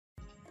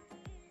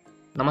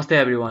Namaste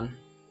everyone.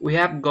 We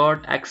have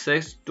got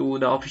access to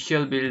the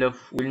official build of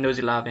Windows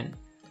 11,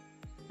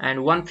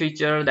 and one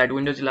feature that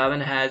Windows 11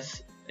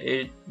 has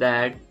is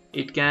that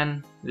it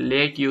can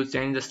let you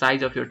change the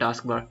size of your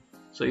taskbar.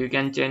 So you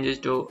can change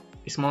it to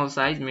small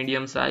size,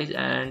 medium size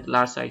and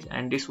large size,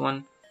 and this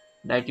one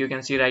that you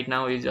can see right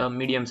now is a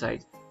medium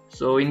size.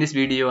 So in this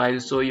video I will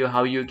show you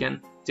how you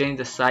can change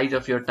the size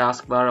of your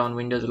taskbar on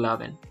Windows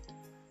 11.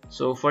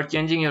 So for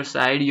changing your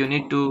size you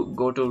need to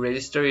go to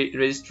registry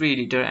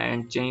editor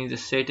and change the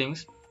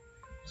settings.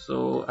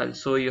 So I'll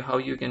show you how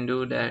you can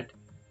do that.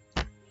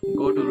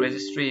 Go to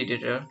registry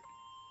editor,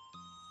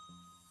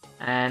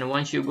 and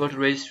once you go to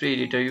registry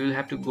editor you will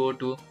have to go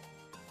to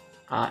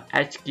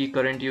H key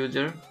current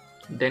user,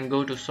 then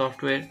go to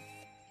software,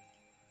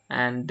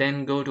 and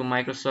then go to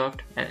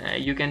Microsoft.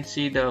 You can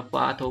see the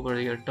path over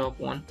here, top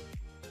one.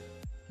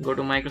 Go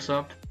to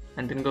Microsoft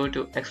and then go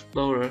to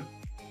Explorer.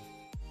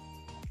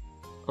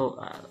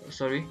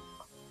 Sorry,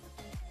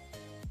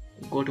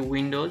 go to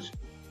Windows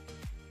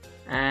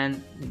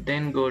and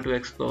then go to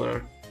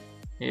Explorer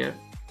here.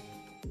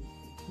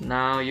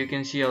 Now you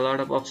can see a lot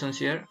of options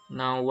here.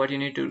 Now what you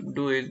need to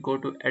do is go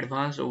to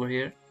advanced over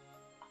here,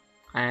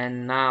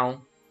 and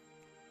now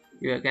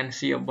you can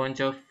see a bunch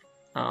of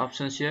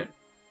options here.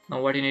 Now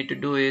what you need to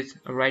do is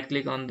right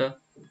click on the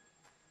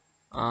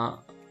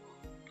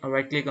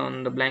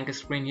blank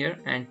screen here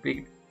and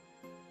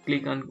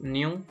click on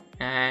new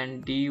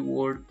and the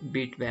word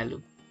bit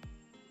value.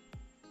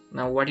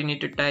 Now what you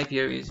need to type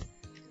here is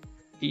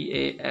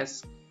TASKBARSI.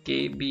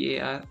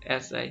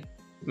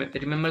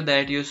 Remember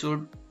that you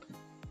should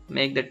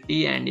make the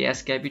T and the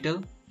S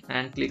capital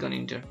and click on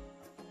enter.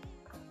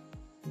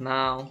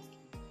 Now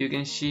you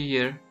can see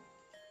here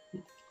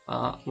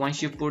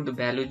once you put the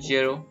value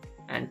 0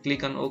 and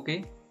click on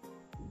OK,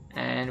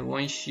 and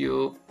once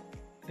you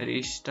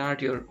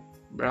restart your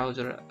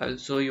browser, I'll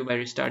show you by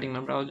restarting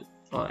my browser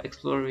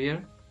Explorer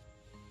here,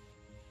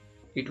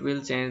 it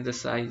will change the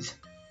size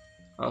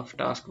of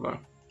taskbar.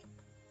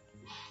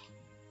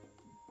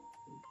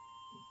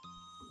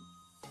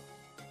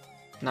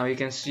 Now you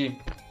can see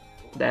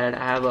that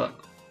I have a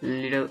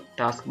little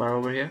taskbar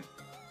over here.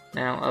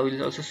 Now I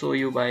will also show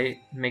you by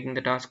making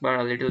the taskbar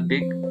a little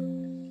big.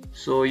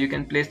 So you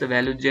can place the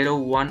value 0,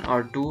 1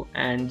 or 2,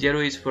 and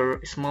 0 is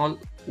for small,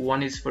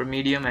 1 is for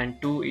medium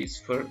and 2 is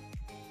for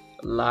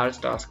large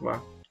taskbar.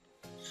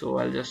 So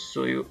I'll just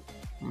show you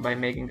by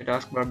making the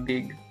taskbar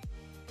big.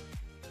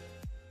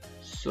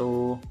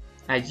 So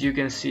as you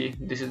can see,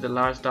 this is the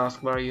large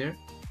taskbar here,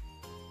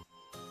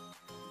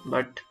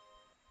 but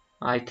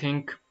I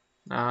think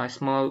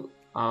small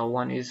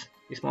one is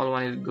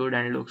good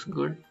and looks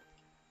good,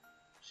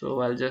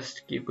 so I'll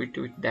just keep it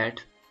with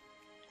that.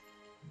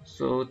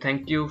 So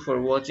thank you for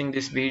watching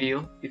this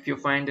video. If you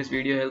find this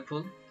video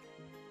helpful,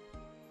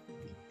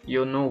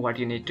 you know what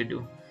you need to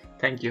do.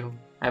 Thank you.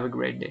 Have a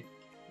great day.